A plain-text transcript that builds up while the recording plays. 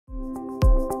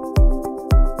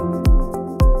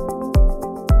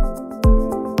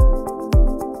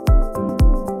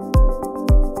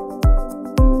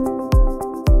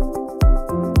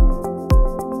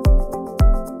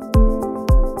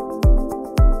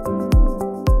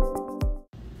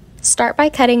Start by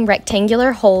cutting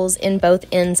rectangular holes in both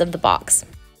ends of the box.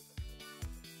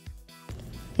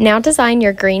 Now design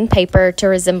your green paper to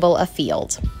resemble a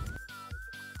field.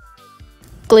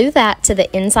 Glue that to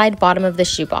the inside bottom of the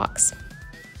shoebox.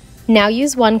 Now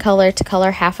use one color to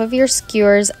color half of your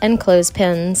skewers and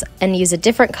clothespins, and use a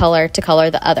different color to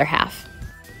color the other half.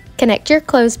 Connect your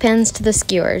clothespins to the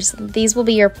skewers. These will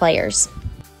be your players.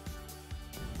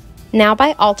 Now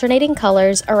by alternating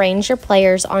colors, arrange your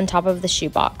players on top of the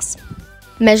shoebox.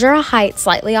 Measure a height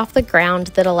slightly off the ground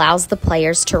that allows the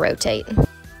players to rotate.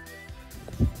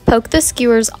 Poke the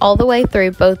skewers all the way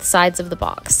through both sides of the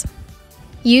box.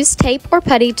 Use tape or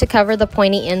putty to cover the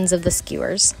pointy ends of the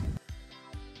skewers.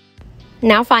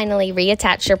 Now finally,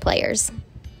 reattach your players.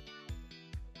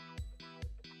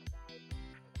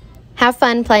 Have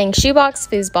fun playing Shoebox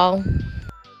Foosball.